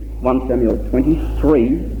1 Samuel 23,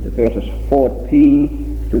 the verses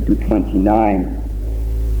 14 to 29.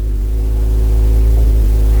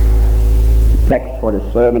 The text for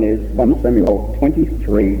the sermon is 1 Samuel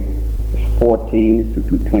 23, verse 14 to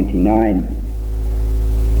 29.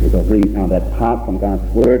 We will read now that part from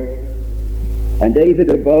God's Word. And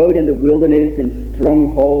David abode in the wilderness in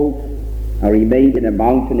strongholds, and remained in a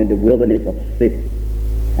mountain in the wilderness of Ziph.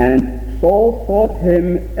 And Saul sought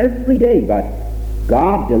him every day, but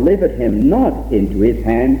God delivered him not into his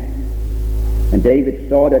hand. And David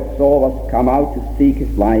saw that Saul was come out to seek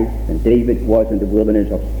his life, and David was in the wilderness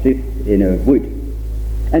of Ziph in a wood.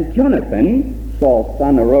 And Jonathan, Saul's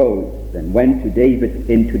son, arose and went to David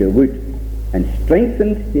into the wood, and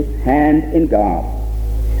strengthened his hand in God.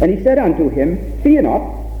 And he said unto him, Fear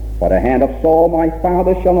not, for the hand of Saul my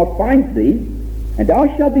father shall not find thee, and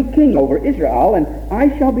thou shalt be king over Israel, and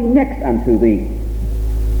I shall be next unto thee.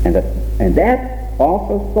 And that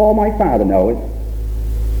also Saul my father knoweth.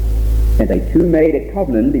 And they two made a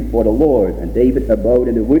covenant before the Lord, and David abode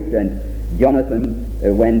in the wood, and Jonathan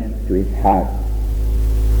went to his house.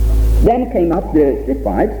 Then came up the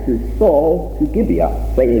Ziphites to Saul to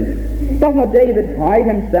Gibeah, saying, Does not David hide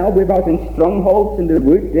himself with us in strongholds in the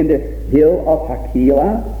wood in the hill of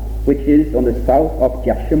Hachilah, which is on the south of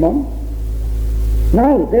Jeshimon?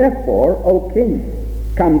 Now therefore, O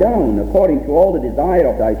king, come down, according to all the desire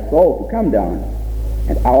of thy soul to come down,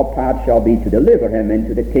 and our part shall be to deliver him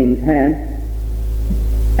into the king's hand.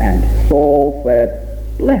 And Saul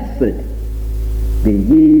said, Blessed be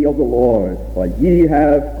ye of the Lord, for ye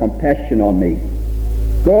have compassion on me.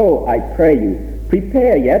 Go, I pray you,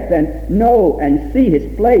 prepare yet, and know and see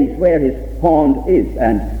his place where his pond is,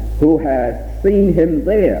 and who has seen him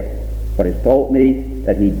there. For it told me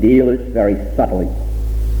that he dealeth very subtly.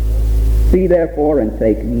 See therefore, and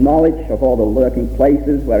take knowledge of all the lurking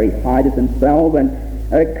places where he hideth himself, and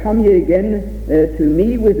come ye again to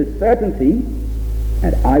me with a certainty,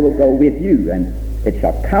 and I will go with you. And it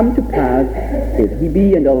shall come to pass, if he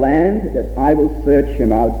be in the land, that I will search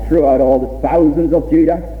him out throughout all the thousands of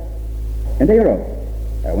Judah. And they arose.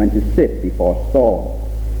 I went to sit before Saul.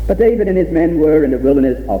 But David and his men were in the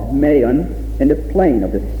wilderness of Maon, in the plain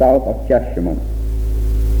of the south of Jeshimon.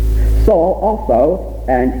 Saul also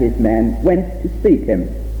and his men went to seek him,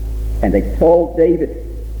 and they told David.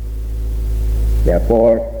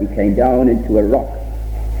 Therefore he came down into a rock,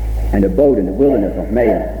 and abode in the wilderness of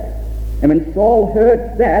Maon. And when Saul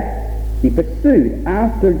heard that, he pursued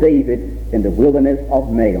after David in the wilderness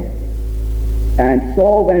of Maon. And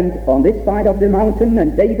Saul went on this side of the mountain,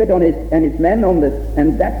 and David on his men on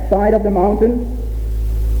that side of the mountain.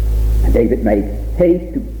 And David made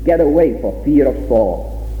haste to get away for fear of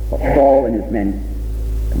Saul. For Saul and his men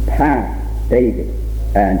compassed David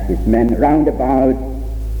and his men round about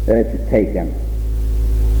to take them.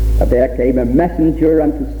 But there came a messenger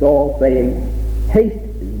unto Saul, saying, Haste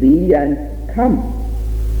thee and come,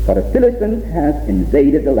 for the Philistines have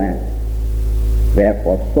invaded the land.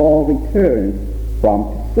 Therefore Saul returned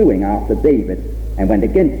from pursuing after David, and went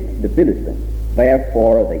against the Philistines.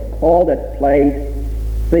 Therefore they called that place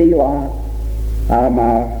Selah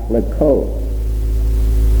Amalekah.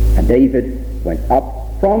 And David went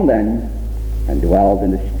up from thence and dwelled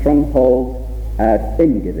in the stronghold at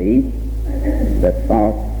Engedi. That's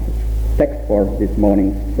our text for this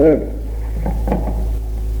morning's service.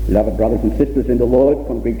 Beloved brothers and sisters in the Lord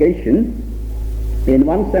congregation, in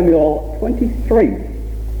 1 Samuel 23,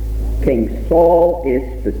 King Saul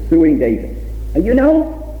is pursuing David. And you know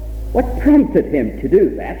what prompted him to do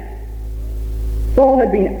that? Saul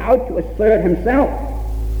had been out to assert himself.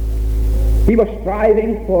 He was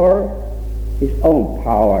striving for his own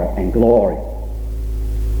power and glory.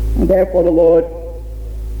 And therefore the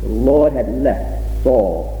Lord had left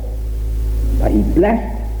Saul. But he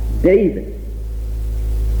blessed David.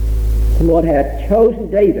 The Lord had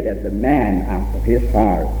chosen David as the man after his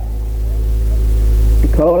heart.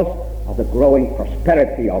 Because of the growing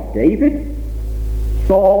prosperity of David,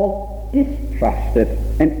 Saul distrusted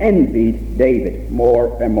and envied David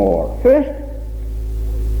more and more. First,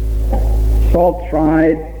 Saul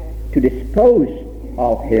tried to dispose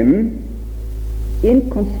of him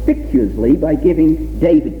inconspicuously by giving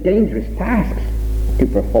David dangerous tasks to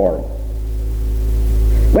perform.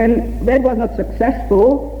 When that was not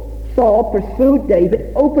successful, Saul pursued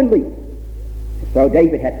David openly. So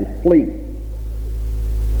David had to flee.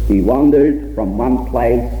 He wandered from one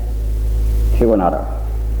place to another.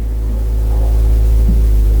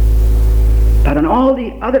 But on all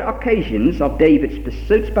the other occasions of David's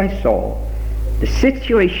pursuits by Saul, the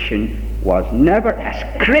situation was never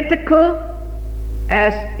as critical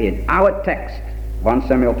as in our text, 1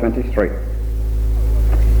 Samuel 23.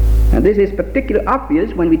 And this is particularly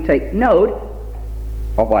obvious when we take note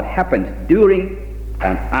of what happened during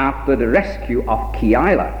and after the rescue of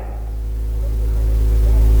Keilah.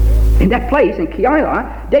 In that place, in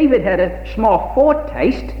Keilah, David had a small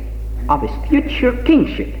foretaste of his future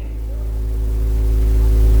kingship.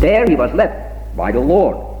 There he was led by the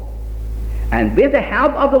Lord. And with the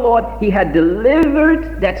help of the Lord, he had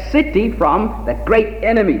delivered that city from that great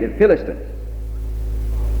enemy, the Philistines.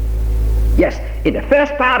 Yes, in the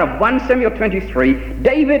first part of 1 Samuel 23,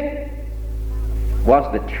 David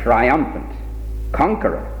was the triumphant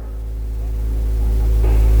conqueror.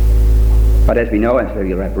 But as we know, as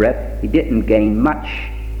we have read, he didn't gain much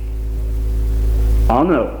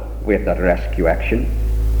honor with that rescue action.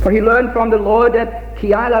 For he learned from the Lord that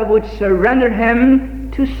Keilah would surrender him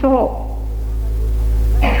to Saul.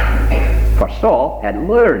 For Saul had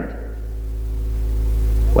learned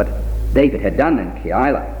what David had done in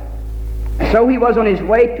Keilah. So he was on his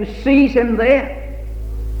way to seize him there.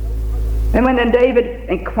 And when then David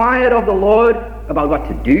inquired of the Lord about what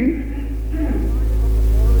to do,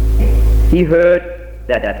 he heard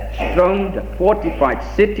that that strong, the fortified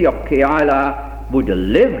city of Keilah would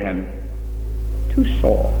deliver him to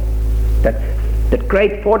Saul. That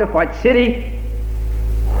great fortified city,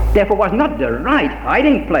 therefore, was not the right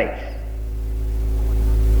hiding place.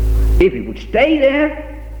 If he would stay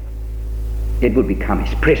there, it would become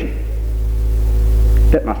his prison.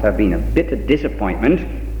 That must have been a bitter disappointment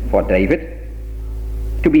for David,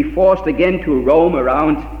 to be forced again to roam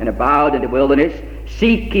around and about in the wilderness,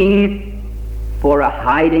 seeking for a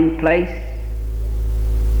hiding place.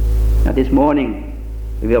 Now this morning,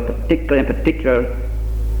 we will in particular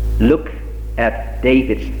look at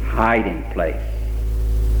David's hiding place.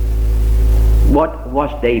 What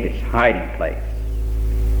was David's hiding place?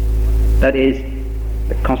 That is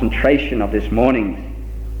the concentration of this morning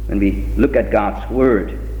when we look at God's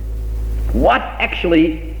Word. What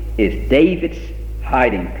actually is David's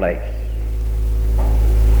hiding place?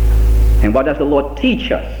 And what does the Lord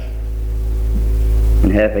teach us in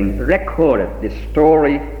having recorded this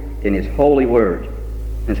story in His holy Word?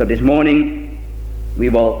 And so this morning we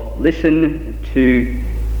will listen to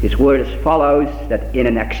His Word as follows, that in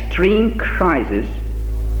an extreme crisis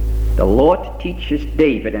the Lord teaches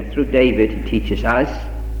David, and through David He teaches us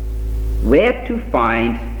where to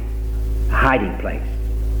find a hiding place.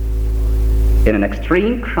 In an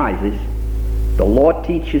extreme crisis, the Lord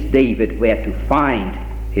teaches David where to find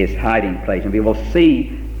his hiding place. And we will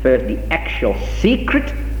see first the actual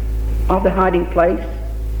secret of the hiding place,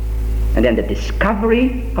 and then the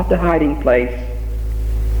discovery of the hiding place,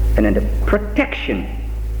 and then the protection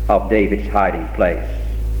of David's hiding place.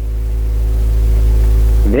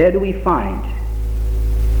 Where do we find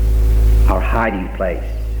our hiding place?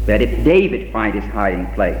 Where did David find his hiding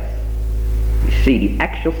place? We see the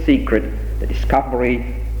actual secret, the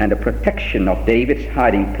discovery, and the protection of David's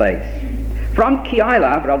hiding place. From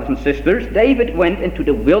Keilah, brothers and sisters, David went into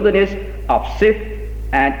the wilderness of Ziph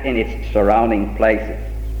and in its surrounding places.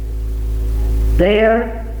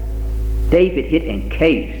 There, David hid in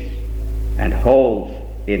caves and holes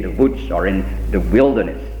in the woods or in the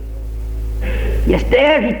wilderness. Yes,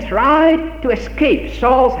 there he tried to escape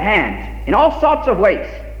Saul's hand in all sorts of ways.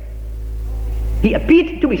 He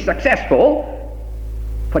appeared to be successful,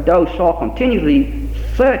 for though Saul continually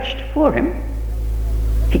searched for him,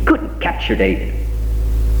 he couldn't capture David.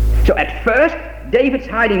 So at first, David's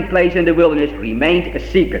hiding place in the wilderness remained a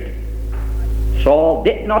secret. Saul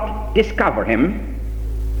did not discover him.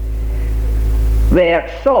 Where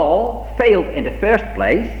Saul failed in the first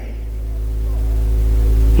place,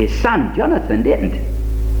 his son Jonathan didn't.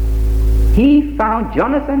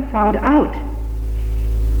 Jonathan found out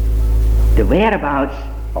the whereabouts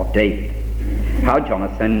of David. How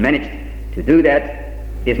Jonathan managed to do that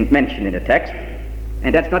isn't mentioned in the text,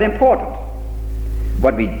 and that's not important.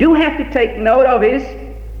 What we do have to take note of is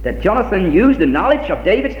that Jonathan used the knowledge of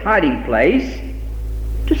David's hiding place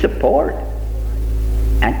to support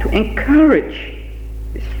and to encourage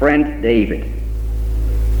his friend David.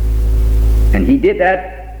 And he did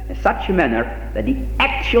that in such a manner that the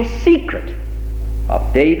actual secret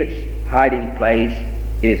of David's hiding place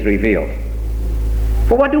is revealed.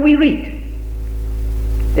 For what do we read?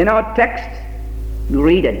 In our text, we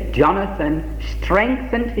read that Jonathan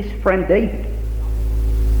strengthened his friend David.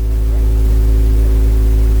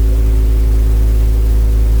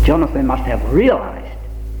 Jonathan must have realized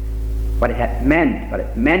what it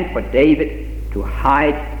meant for David to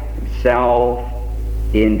hide himself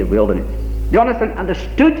in the wilderness. Jonathan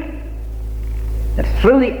understood that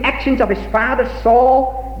through the actions of his father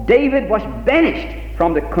Saul, David was banished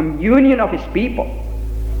from the communion of his people.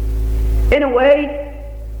 In a way,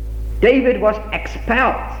 David was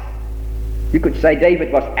expelled. You could say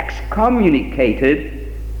David was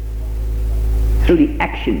excommunicated through the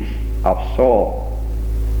actions of Saul.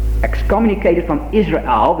 Excommunicated from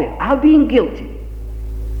Israel without being guilty.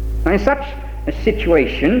 Now in such a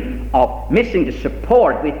situation of missing the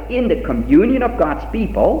support within the communion of God's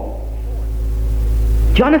people,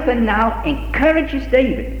 Jonathan now encourages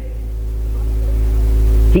David.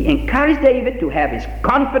 He encouraged David to have his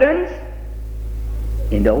confidence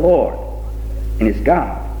in the Lord, in his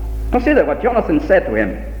God. Consider what Jonathan said to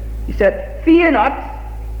him. He said, "Fear not,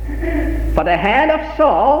 for the hand of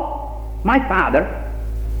Saul, my father,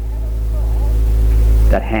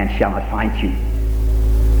 that hand shall not find you."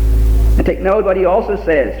 And take note what he also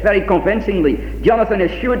says, very convincingly. Jonathan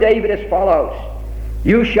assured David as follows: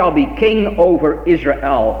 "You shall be king over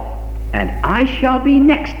Israel, and I shall be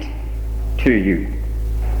next to you.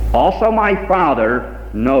 Also my father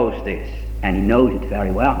knows this," and he knows it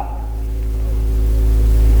very well.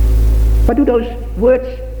 What do those words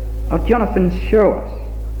of Jonathan show us?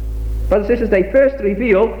 Brothers and sisters, they first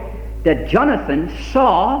reveal that Jonathan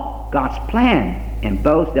saw God's plan in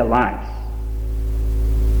both their lives.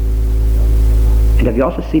 And that we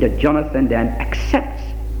also see that Jonathan then accepts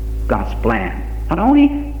God's plan. Not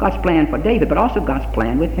only God's plan for David, but also God's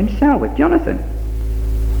plan with himself, with Jonathan.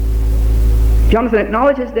 Jonathan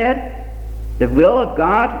acknowledges that the will of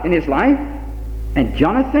God in his life, and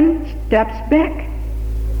Jonathan steps back.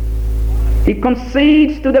 He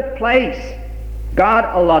concedes to the place God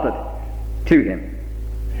allotted to him.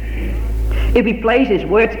 If we place his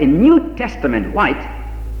words in New Testament light,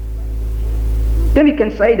 then we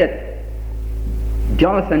can say that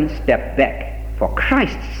Jonathan stepped back for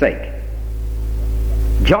Christ's sake.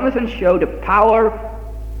 Jonathan showed the power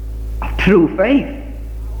of true faith.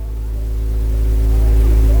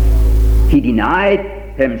 He denied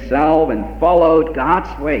himself and followed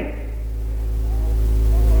God's way.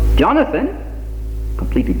 Jonathan,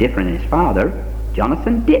 completely different than his father,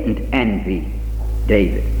 Jonathan didn't envy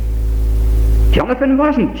David. Jonathan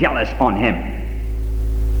wasn't jealous on him.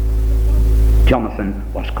 Jonathan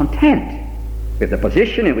was content with the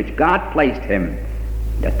position in which God placed him.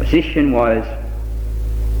 That position was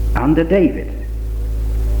under David.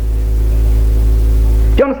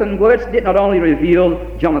 Jonathan's words did not only reveal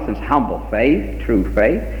Jonathan's humble faith, true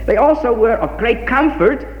faith, they also were of great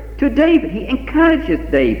comfort to David. He encourages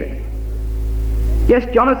David. Yes,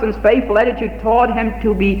 Jonathan's faithful attitude taught him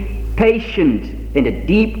to be patient in the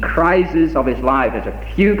deep crisis of his life as a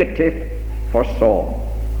fugitive for Saul.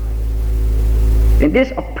 In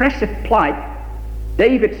this oppressive plight,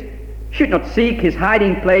 David should not seek his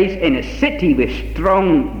hiding place in a city with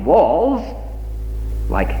strong walls,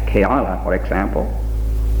 like Keilah, for example.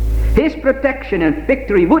 His protection and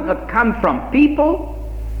victory would not come from people,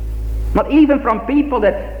 not even from people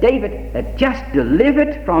that David had just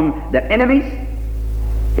delivered from their enemies.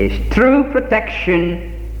 His true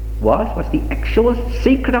protection was the actual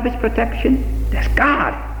secret of his protection? That's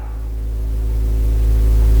God.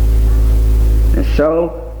 And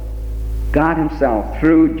so, God himself,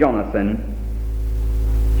 through Jonathan,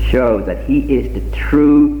 shows that he is the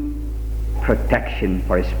true protection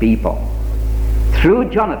for his people.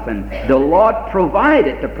 Through Jonathan, the Lord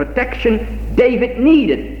provided the protection David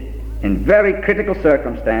needed in very critical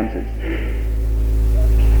circumstances.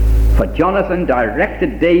 For Jonathan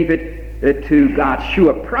directed David to God's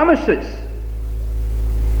sure promises,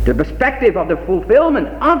 the perspective of the fulfillment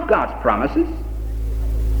of God's promises.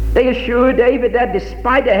 They assured David that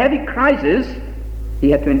despite the heavy crisis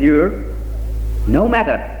he had to endure, no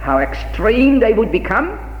matter how extreme they would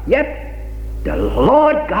become, yet the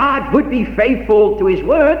Lord God would be faithful to his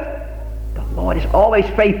word. The Lord is always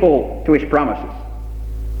faithful to his promises.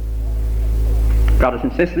 Brothers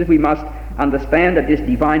and sisters, we must understand that this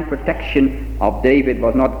divine protection of David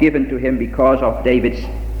was not given to him because of David's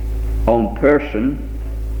own person.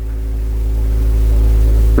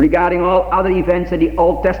 Regarding all other events in the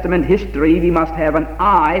Old Testament history, we must have an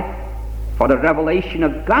eye for the revelation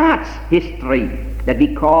of God's history that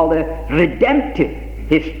we call the redemptive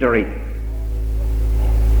history.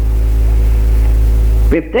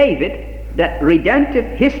 With David, that redemptive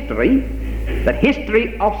history, that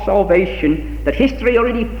history of salvation, that history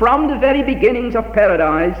already from the very beginnings of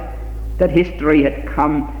paradise, that history had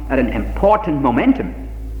come at an important momentum.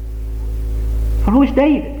 For who is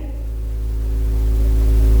David?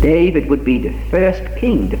 David would be the first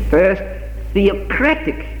king, the first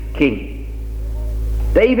theocratic king.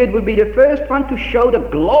 David would be the first one to show the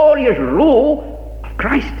glorious rule of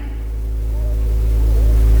Christ.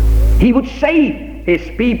 He would save his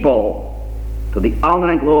people to the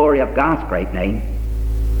honor and glory of God's great name.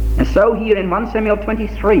 And so here in 1 Samuel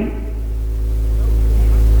 23,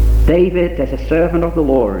 David, as a servant of the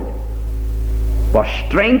Lord, was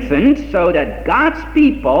strengthened so that God's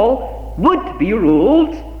people would be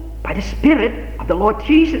ruled by the Spirit of the Lord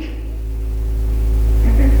Jesus.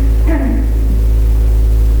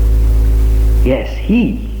 Yes,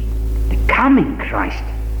 he, the coming Christ,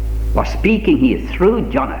 was speaking here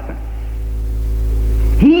through Jonathan.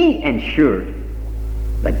 He ensured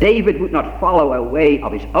that David would not follow a way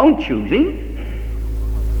of his own choosing,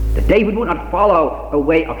 that David would not follow a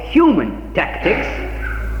way of human tactics.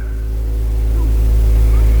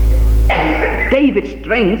 David's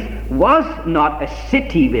strength was not a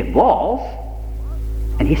city with walls,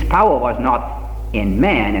 and his power was not in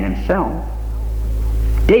man and himself.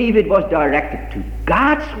 David was directed to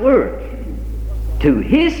God's word, to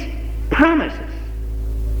his promises.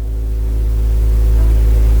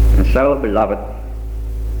 And so, beloved,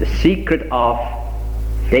 the secret of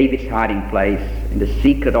David's hiding place, and the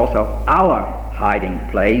secret also of our hiding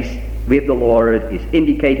place with the Lord, is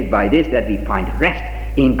indicated by this, that we find rest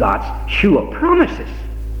in God's sure promises.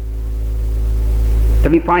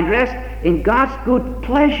 That we find rest in God's good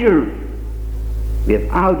pleasure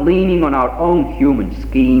without leaning on our own human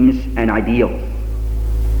schemes and ideals.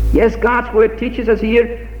 Yes, God's word teaches us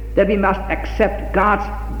here that we must accept God's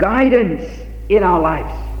guidance in our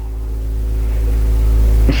lives.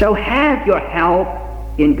 And so have your help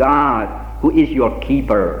in God, who is your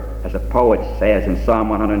keeper, as a poet says in Psalm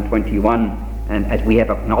 121, and as we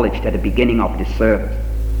have acknowledged at the beginning of this service.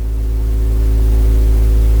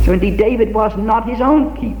 So indeed, David was not his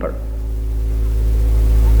own keeper.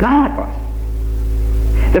 God was.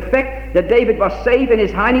 The fact that David was safe in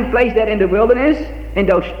his hiding place there in the wilderness, in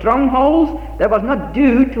those strongholds, that was not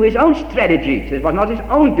due to his own strategies. It was not his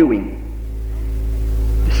own doing.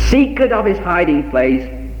 The secret of his hiding place,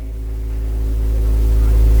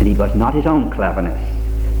 and it was not his own cleverness.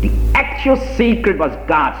 The actual secret was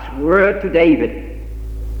God's word to David.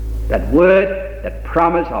 That word, that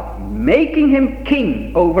promise of making him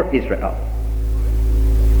king over Israel.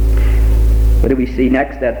 What do we see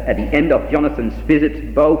next? That at the end of Jonathan's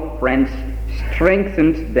visit, both friends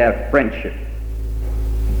strengthened their friendship.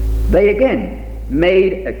 They again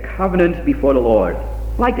made a covenant before the Lord,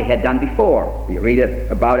 like they had done before. We read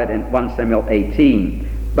about it in 1 Samuel 18.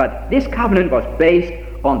 But this covenant was based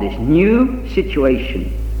on this new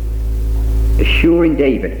situation, assuring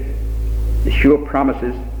David the sure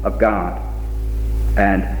promises of God,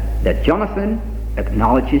 and that Jonathan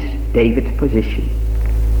acknowledges David's position,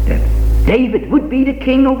 that David would be the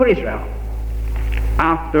king over Israel.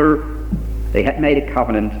 After they had made a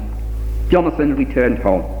covenant, Jonathan returned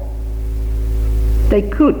home. They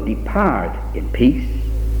could depart in peace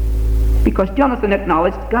because Jonathan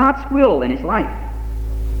acknowledged God's will in his life.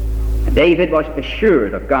 And David was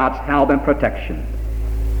assured of God's help and protection.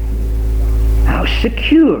 How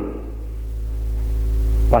secure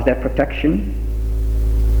was that protection?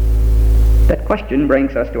 That question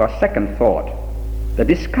brings us to our second thought, the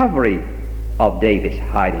discovery of David's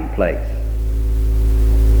hiding place.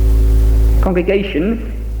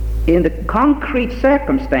 Congregation, in the concrete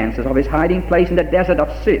circumstances of his hiding place in the desert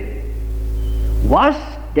of Ziph, was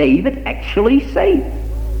David actually saved?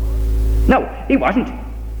 No, he wasn't.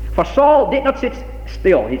 For Saul did not sit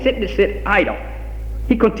still. He didn't sit idle.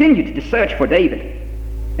 He continued to search for David.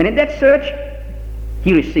 And in that search,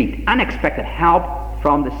 he received unexpected help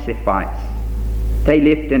from the Ziphites. They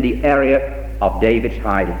lived in the area of David's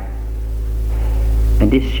hiding.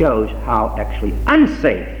 And this shows how actually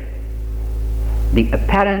unsafe the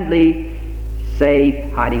apparently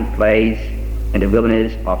safe hiding place in the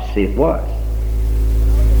wilderness of Ziph was.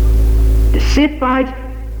 The Ziphites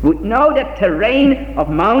would know that terrain of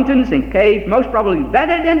mountains and caves most probably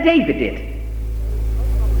better than David did.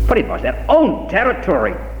 For it was their own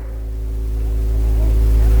territory.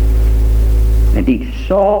 Indeed,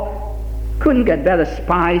 Saul couldn't get better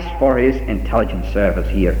spies for his intelligence service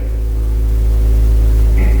here.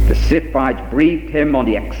 The Ziphites briefed him on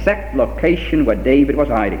the exact location where David was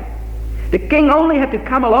hiding. The king only had to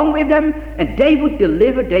come along with them, and they would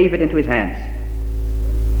deliver David into his hands.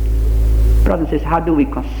 Brothers and sisters, how do we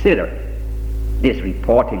consider this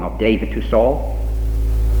reporting of David to Saul?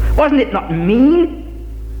 Wasn't it not mean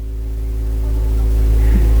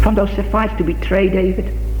from those Ziphites to betray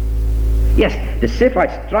David? Yes, the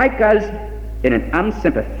Ziphites strike us in an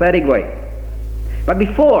unsympathetic way. But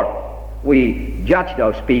before we judge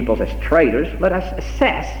those people as traitors, let us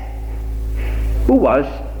assess who was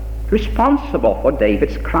responsible for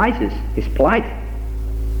David's crisis, his plight.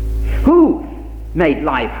 Who made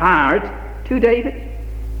life hard to David?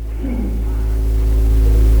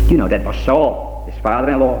 You know, that was Saul, his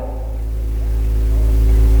father-in-law.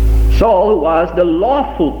 Saul, who was the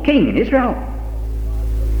lawful king in Israel.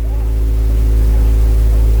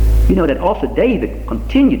 You know that also David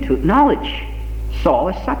continued to acknowledge Saul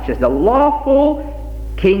as such, as the lawful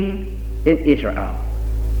king in Israel.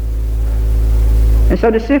 And so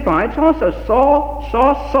the Ziphites also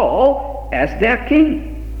saw Saul as their king.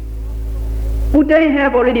 Would they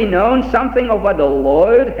have already known something of what the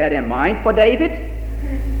Lord had in mind for David?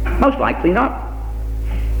 Most likely not.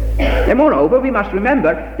 And moreover, we must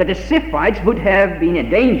remember that the Ziphites would have been in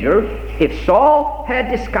danger if Saul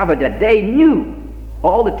had discovered that they knew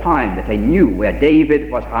all the time, that they knew where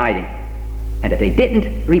David was hiding, and that they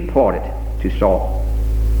didn't report it to Saul.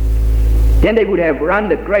 Then they would have run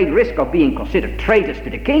the great risk of being considered traitors to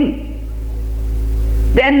the king.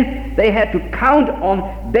 Then they had to count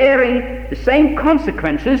on bearing the same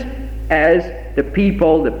consequences as the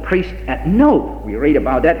people, the priests at Nob. We read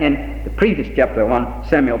about that in the previous chapter, 1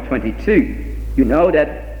 Samuel 22. You know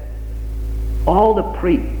that all the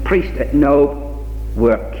priests at Nob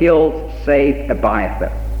were killed save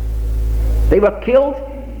Abiathar. They were killed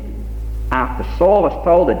after Saul was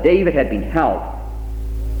told that David had been held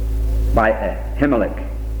by Ahimelech,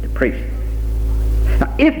 the priest.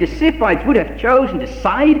 Now, if the Ziphites would have chosen the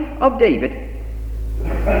side of David,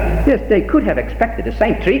 yes, they could have expected the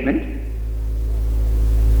same treatment.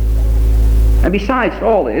 And besides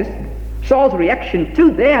all this, Saul's reaction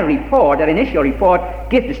to their report, that initial report,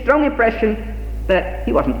 gives the strong impression that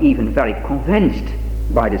he wasn't even very convinced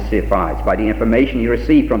by the Ziphites, by the information he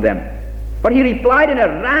received from them. But he replied in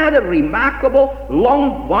a rather remarkable,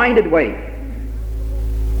 long-winded way.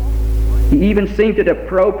 He even seemed it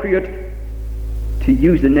appropriate to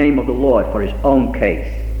use the name of the Lord for his own case.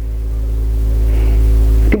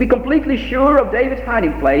 To be completely sure of David's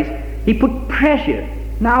hiding place, he put pressure.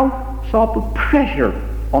 Now Saul put pressure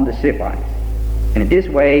on the Ziphites. And in this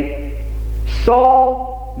way,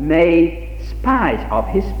 Saul made spies of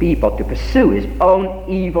his people to pursue his own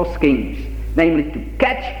evil schemes, namely to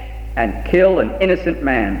catch and kill an innocent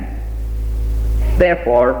man.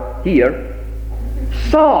 Therefore, here,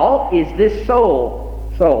 Saul is this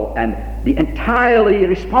Saul, and the entirely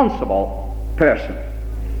responsible person.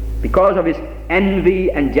 Because of his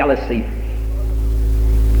envy and jealousy,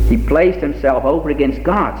 he placed himself over against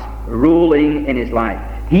God's ruling in his life.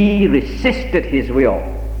 He resisted his will.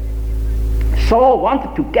 Saul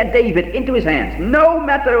wanted to get David into his hands, no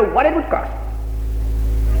matter what it would cost.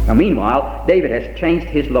 Now meanwhile, David has changed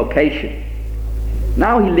his location.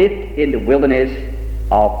 Now he lived in the wilderness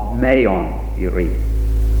of Maon, you read.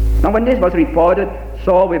 Now when this was reported,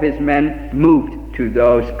 Saul with his men moved to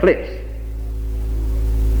those cliffs.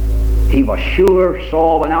 He was sure,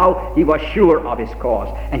 he was sure of his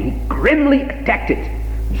cause, and he grimly attacked it.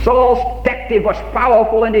 Saul's detective was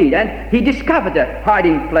powerful indeed, and he discovered the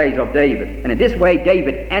hiding place of David. And in this way,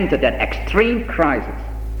 David entered that extreme crisis.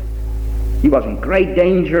 He was in great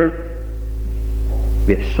danger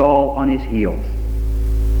with Saul on his heels.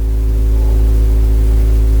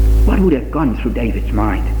 What would have gone through David's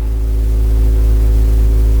mind?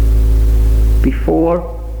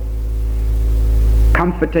 Before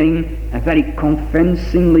comforting and very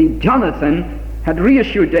convincingly, Jonathan had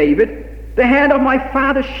reassured David, "The hand of my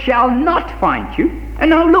father shall not find you." And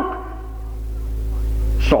now look,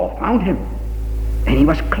 Saul found him, and he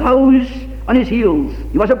was close on his heels.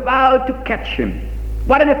 He was about to catch him.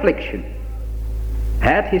 What an affliction!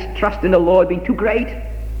 Had his trust in the Lord been too great?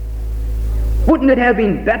 Wouldn't it have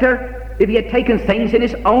been better if he had taken things in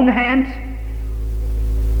his own hands?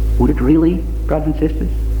 Would it really, brothers and sisters?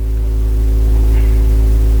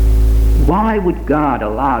 Why would God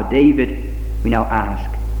allow David, we now ask,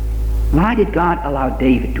 why did God allow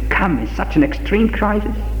David to come in such an extreme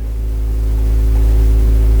crisis?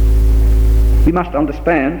 We must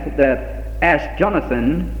understand that as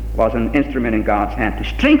Jonathan was an instrument in God's hand to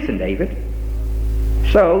strengthen David,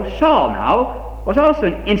 so Saul now was also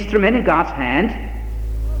an instrument in God's hand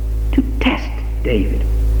to test David.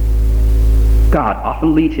 God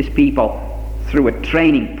often leads his people through a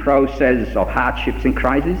training process of hardships and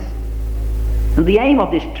crises. And the aim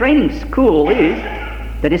of this training school is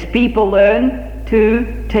that his people learn to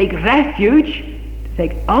take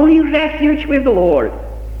only refuge with the Lord,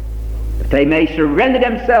 that they may surrender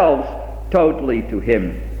themselves totally to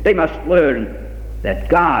him. They must learn that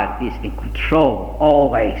God is in control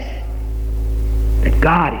always, that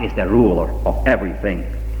God is the ruler of everything.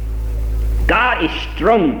 God is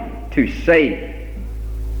strong to save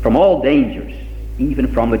from all dangers, even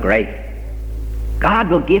from the grave. God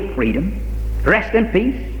will give freedom, rest and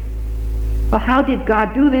peace. Well, how did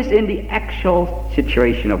God do this in the actual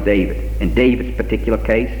situation of David? In David's particular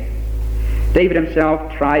case, David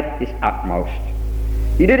himself tried his utmost.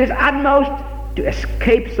 He did his utmost to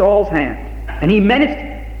escape Saul's hand, and he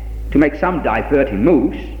managed to make some diverting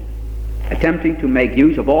moves, attempting to make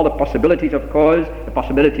use of all the possibilities, of course, the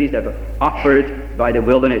possibilities that were offered by the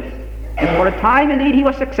wilderness. And for a time, indeed, he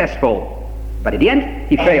was successful, but at the end,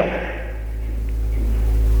 he failed.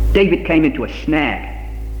 David came into a snag.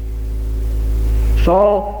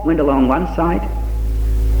 Saul went along one side,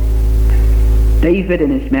 David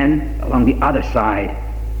and his men along the other side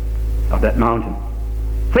of that mountain.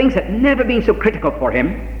 Things had never been so critical for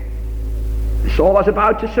him. Saul was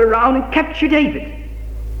about to surround and capture David.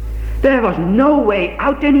 There was no way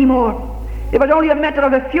out anymore. It was only a matter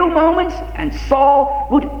of a few moments and Saul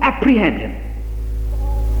would apprehend him.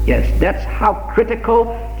 Yes, that's how critical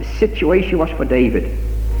the situation was for David.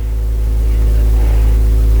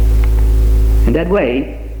 In that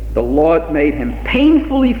way, the Lord made him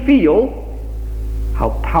painfully feel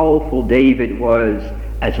how powerful David was,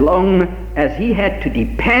 as long as he had to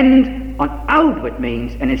depend on outward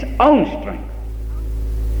means and his own strength.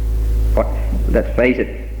 But let's face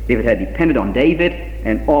it, if it had depended on David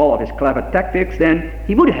and all of his clever tactics, then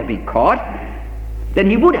he would have been caught. Then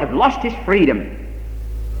he would have lost his freedom.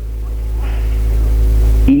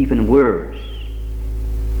 Even worse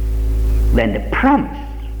than the promise.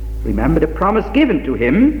 Remember the promise given to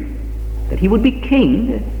him that he would be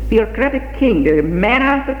king, the theocratic king, the man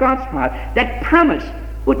after God's heart. That promise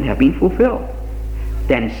wouldn't have been fulfilled.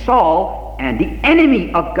 Then Saul and the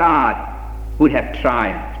enemy of God would have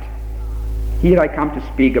triumphed. Here I come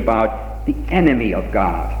to speak about the enemy of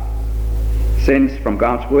God, since from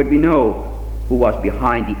God's word we know who was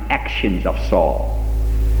behind the actions of Saul.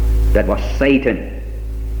 That was Satan,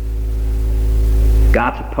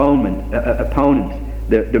 God's opponent,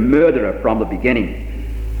 the murderer from the beginning.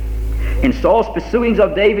 In Saul's pursuings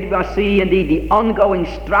of David, we see indeed the ongoing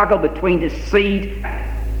struggle between the seed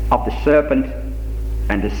of the serpent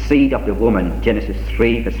and the seed of the woman, Genesis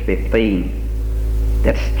 3 verse 15.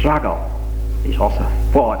 That struggle is also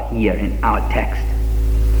fought here in our text.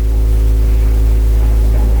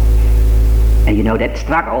 And you know that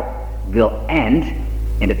struggle will end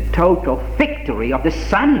in the total victory of the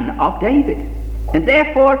son of David. And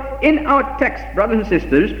therefore, in our text, brothers and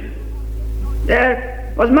sisters,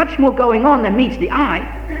 there was much more going on than meets the eye.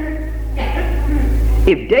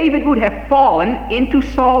 If David would have fallen into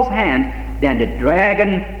Saul's hand, then the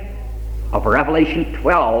dragon of Revelation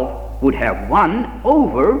 12 would have won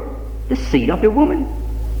over the seed of the woman.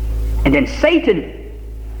 And then Satan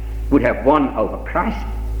would have won over Christ.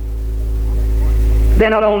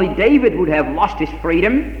 Then not only David would have lost his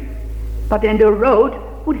freedom, but then the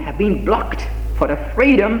road would have been blocked for the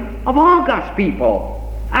freedom of all God's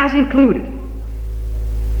people, us included.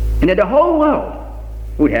 And that the whole world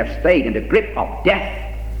would have stayed in the grip of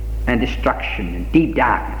death and destruction and deep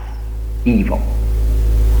darkness, evil.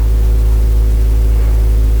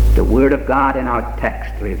 The Word of God in our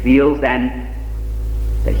text reveals then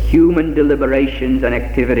the human deliberations and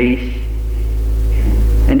activities,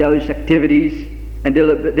 and those activities and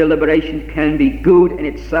deliberations can be good in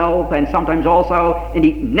itself and sometimes also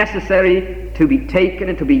indeed necessary to be taken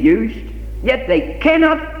and to be used, yet they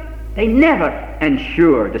never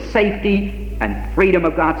ensure the safety and freedom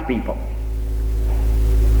of God's people.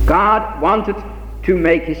 God wanted to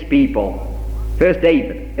make his people, first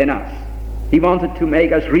David and us, he wanted to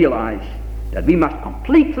make us realize that we must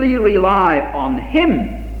completely rely on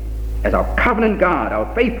him as our covenant God,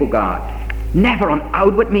 our faithful God, never on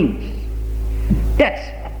outward means. That's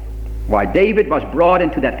why David was brought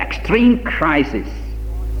into that extreme crisis.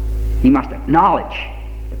 He must acknowledge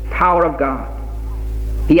the power of God.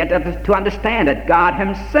 He had to understand that God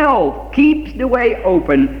himself keeps the way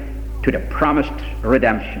open to the promised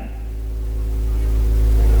redemption.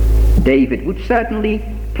 David would certainly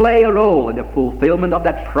play a role in the fulfillment of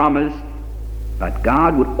that promise, but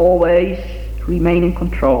God would always remain in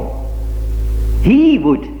control. He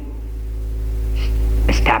would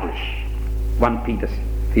establish 1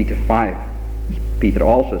 Peter 5. Peter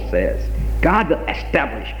also says, God will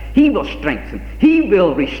establish, he will strengthen, he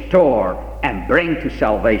will restore and bring to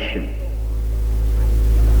salvation.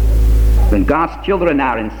 When God's children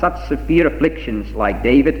are in such severe afflictions like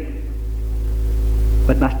David,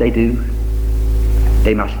 what must they do?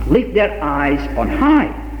 They must lift their eyes on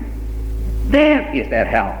high. There is their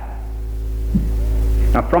help.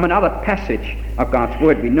 Now, from another passage of God's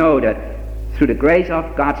Word, we know that through the grace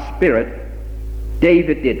of God's Spirit,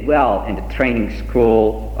 David did well in the training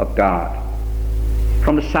school of God.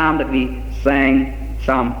 From the psalm that we sang,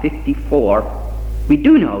 Psalm 54, we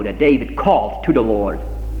do know that David called to the Lord.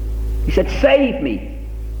 He said, "Save me,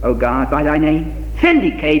 O God, by thy name.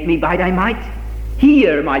 Vindicate me by thy might.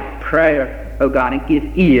 Hear my prayer O God, and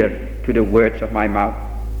give ear to the words of my mouth.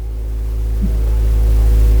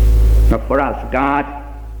 Now for us, God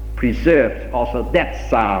preserves also that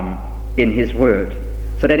psalm in his word,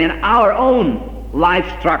 so that in our own life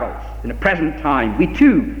struggles, in the present time,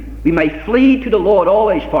 we may flee to the Lord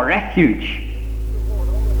always for refuge,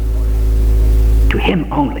 to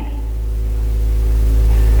him only.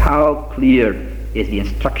 How clear is the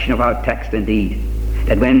instruction of our text indeed,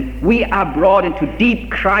 that when we are brought into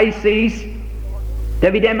deep crises,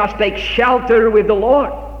 that we then must take shelter with the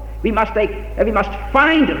Lord. We must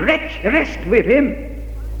find rest with him.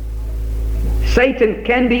 Satan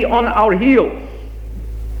can be on our heels.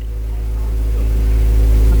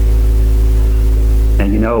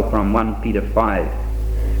 And you know from 1 Peter 5,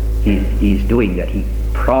 he's doing that. He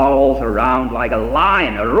prowls around like a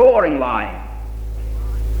lion, a roaring lion,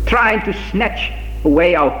 trying to snatch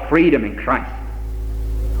away our freedom in Christ.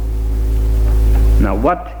 Now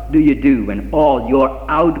what do you do when all your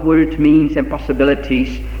outward means and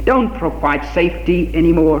possibilities don't provide safety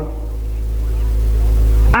anymore?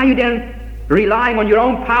 Are you then relying on your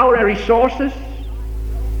own power and resources?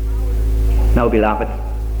 No, beloved.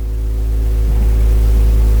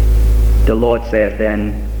 The Lord says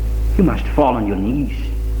then, you must fall on your knees.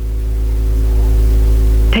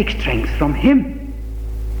 Take strength from him,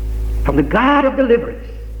 from the God of deliverance.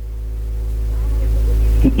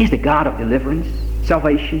 He is the God of deliverance,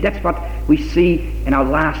 salvation. That's what we see in our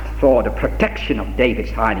last thought, the protection of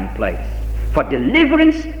David's hiding place. For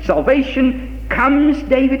deliverance, salvation comes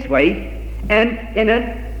David's way, and in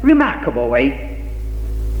a remarkable way,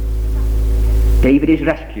 David is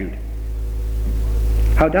rescued.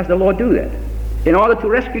 How does the Lord do that? In order to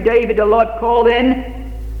rescue David, the Lord called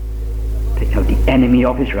in the enemy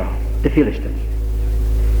of Israel, the Philistines.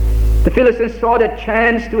 The Philistines saw the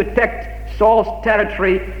chance to attack Saul's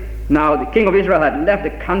territory. Now the king of Israel had left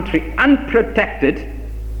the country unprotected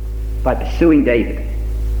by pursuing David.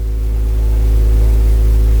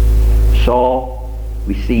 Saul,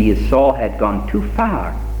 we see Saul had gone too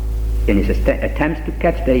far in his attempts to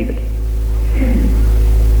catch David.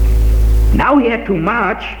 Now he had to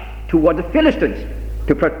march toward the Philistines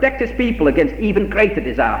to protect his people against even greater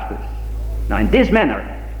disasters. Now in this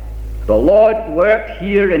manner, the Lord worked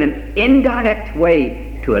here in an indirect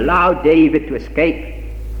way to allow David to escape.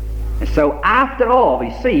 And so after all,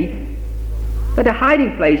 we see that the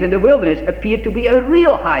hiding place in the wilderness appeared to be a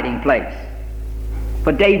real hiding place.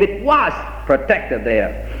 For David was protected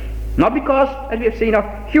there. Not because, as we have seen, of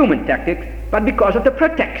human tactics, but because of the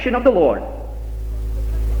protection of the Lord.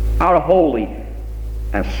 Our holy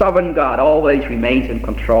and sovereign God always remains in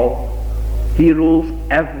control. He rules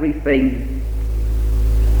everything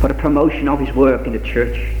for the promotion of his work in the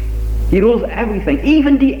church. He rules everything,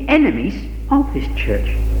 even the enemies of his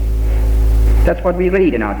church. That's what we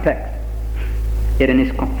read in our text. It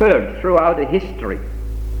is confirmed throughout the history.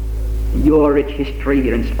 Your rich history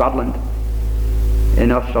here in Scotland,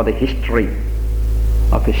 and also the history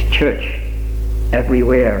of his church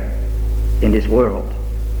everywhere in this world.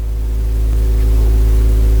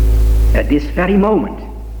 At this very moment,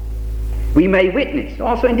 we may witness,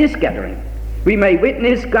 also in this gathering, we may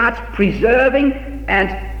witness God's preserving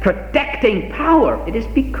and protecting power. It is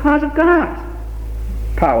because of God's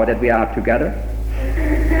power that we are together.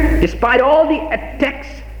 Despite all the attacks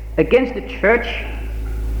against the church,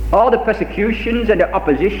 all the persecutions and the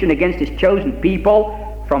opposition against his chosen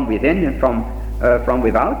people from within and from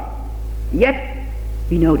without, yet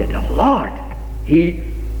we know that the Lord, he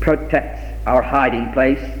protects our hiding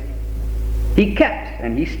place. He kept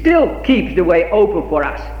and he still keeps the way open for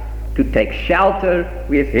us to take shelter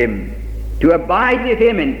with him, to abide with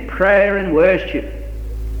him in prayer and worship.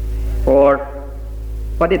 For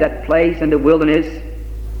what did that place in the wilderness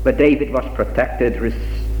where David was protected,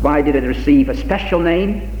 why did it receive a special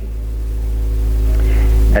name?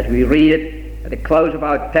 As we read it at the close of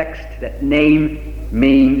our text, that name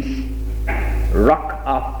means rock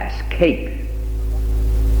of escape.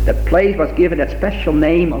 The place was given that special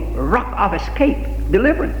name of rock of escape,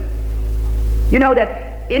 deliverance. You know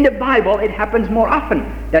that in the Bible it happens more often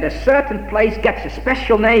that a certain place gets a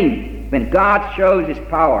special name when God shows his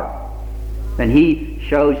power, when he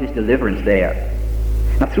shows his deliverance there.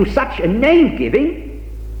 Now through such a name giving,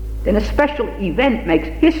 then a special event makes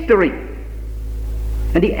history.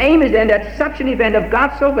 And the aim is then that such an event of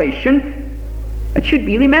God's salvation, it should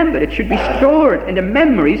be remembered, it should be stored in the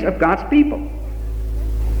memories of God's people.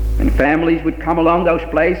 When families would come along those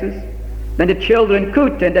places, then the children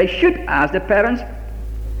could and they should ask the parents,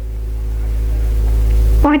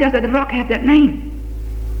 why does that rock have that name?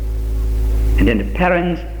 And then the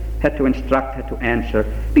parents had to instruct, had to answer,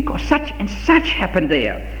 because such and such happened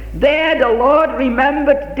there. There the Lord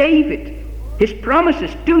remembered David, his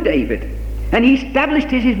promises to David, and he established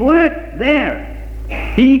his word there.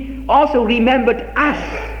 He also remembered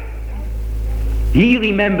us. He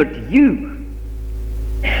remembered you.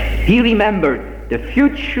 He remembered the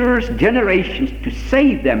future generations to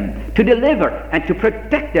save them, to deliver, and to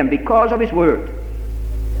protect them because of his word.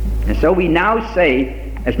 And so we now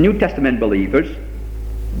say, as New Testament believers,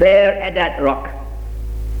 there at that rock,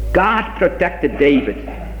 God protected David.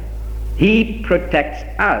 He protects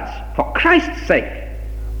us for Christ's sake.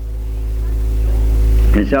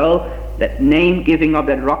 And so that name giving of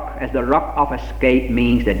that rock as the rock of escape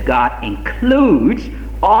means that God includes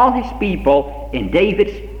all his people in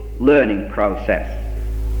David's learning process.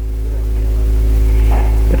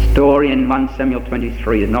 The story in 1 Samuel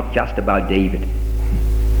 23 is not just about David.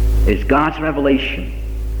 It's God's revelation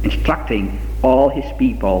instructing all his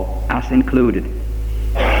people, us included.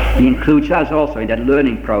 He includes us also in that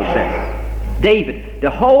learning process. David, the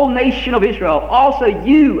whole nation of Israel, also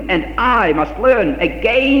you and I must learn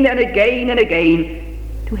again and again and again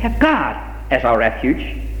to have God as our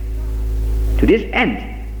refuge. To this end,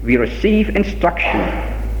 we receive instruction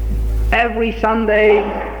every Sunday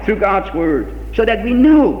through God's Word, so that we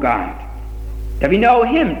know God, that we know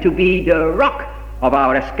Him to be the rock of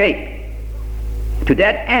our escape. To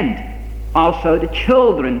that end, also the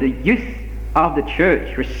children, the youth of the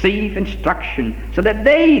church receive instruction so that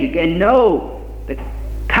they can know the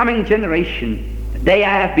coming generation that they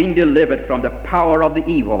have been delivered from the power of the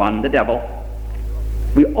evil one, the devil.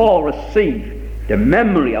 We all receive the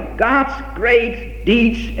memory of God's great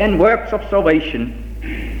deeds and works of salvation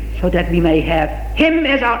so that we may have Him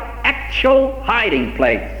as our actual hiding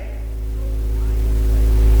place.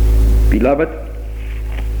 Beloved,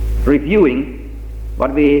 reviewing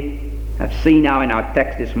what we have seen now in our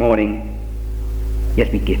text this morning,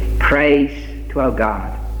 yes, we give praise to our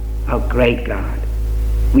God, our great God.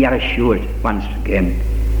 We are assured once again,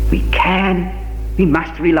 we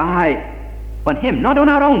must rely on Him, not on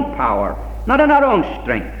our own power, not on our own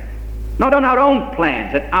strength, not on our own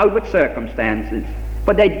plans and outward circumstances,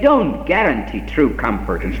 but they don't guarantee true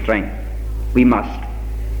comfort and strength. We must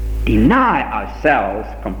deny ourselves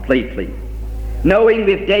completely, knowing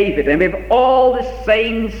with David and with all the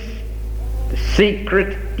saints the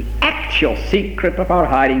secret, the actual secret of our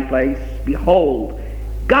hiding place. Behold,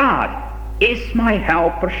 God is my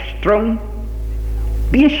helper strong.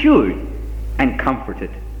 Be assured and comforted.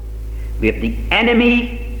 With the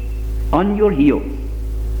enemy on your heels,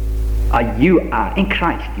 you are in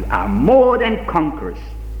Christ. You are more than conquerors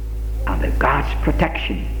under God's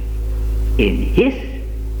protection in His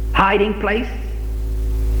hiding place.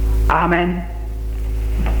 Amen.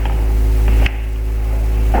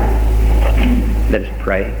 Let us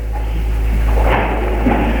pray.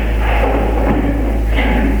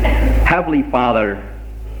 Heavenly Father,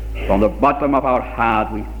 from the bottom of our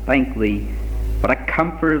heart we thank Thee for the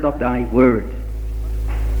comfort of Thy word.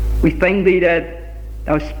 We thank Thee that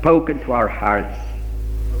Thou hast spoken to our hearts,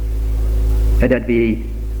 and that we,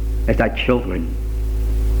 as Thy children,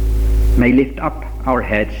 may lift up our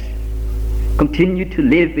heads, continue to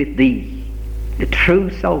live with Thee, the true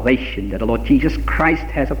salvation that the Lord Jesus Christ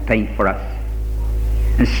has obtained for us.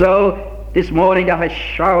 And so this morning Thou hast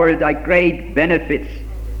showered Thy great benefits,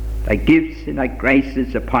 Thy gifts and Thy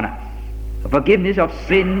graces upon us, the forgiveness of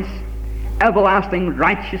sins, everlasting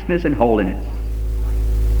righteousness and holiness.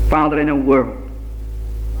 Father, in a world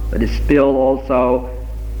that is still also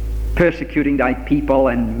persecuting Thy people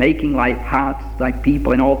and making life hard, Thy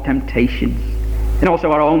people in all temptations, and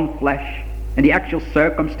also our own flesh and the actual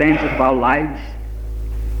circumstances of our lives,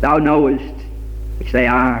 Thou knowest which they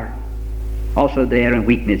are. Also there in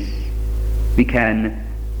weakness we can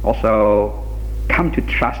also come to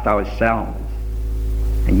trust ourselves.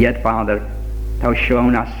 And yet, Father, Thou hast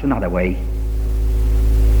shown us another way.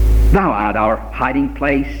 Thou art our hiding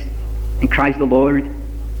place in Christ the Lord,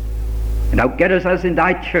 and Thou gettest us in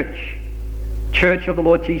Thy church, church of the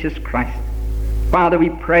Lord Jesus Christ. Father, we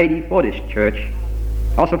pray Thee for this church,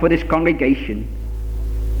 also for this congregation.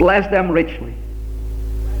 Bless them richly,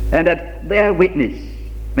 and that their witness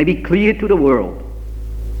may be clear to the world,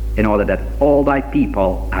 in order that all Thy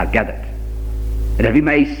people are gathered, and that we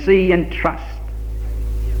may see and trust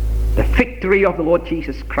the victory of the Lord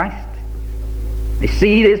Jesus Christ. We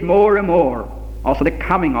see this more and more, also the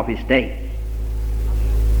coming of His day.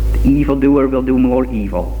 The evildoer will do more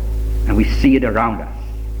evil, and we see it around us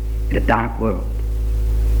in the dark world.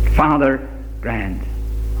 Father, grant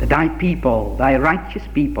that Thy people, Thy righteous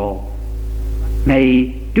people, may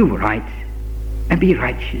do right and be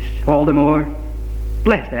righteous all the more.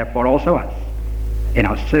 Bless therefore also us in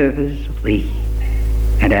our service of Thee.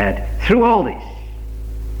 And that through all this,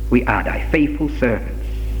 we are thy faithful servants.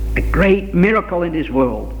 A great miracle in this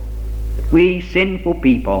world. We sinful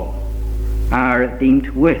people are deemed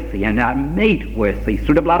worthy and are made worthy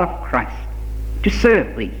through the blood of Christ to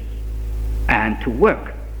serve thee and to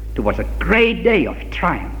work towards a great day of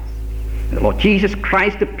triumph. The Lord Jesus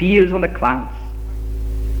Christ appears on the clouds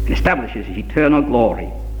and establishes his eternal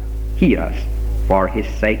glory. Hear us for his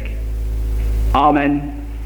sake. Amen.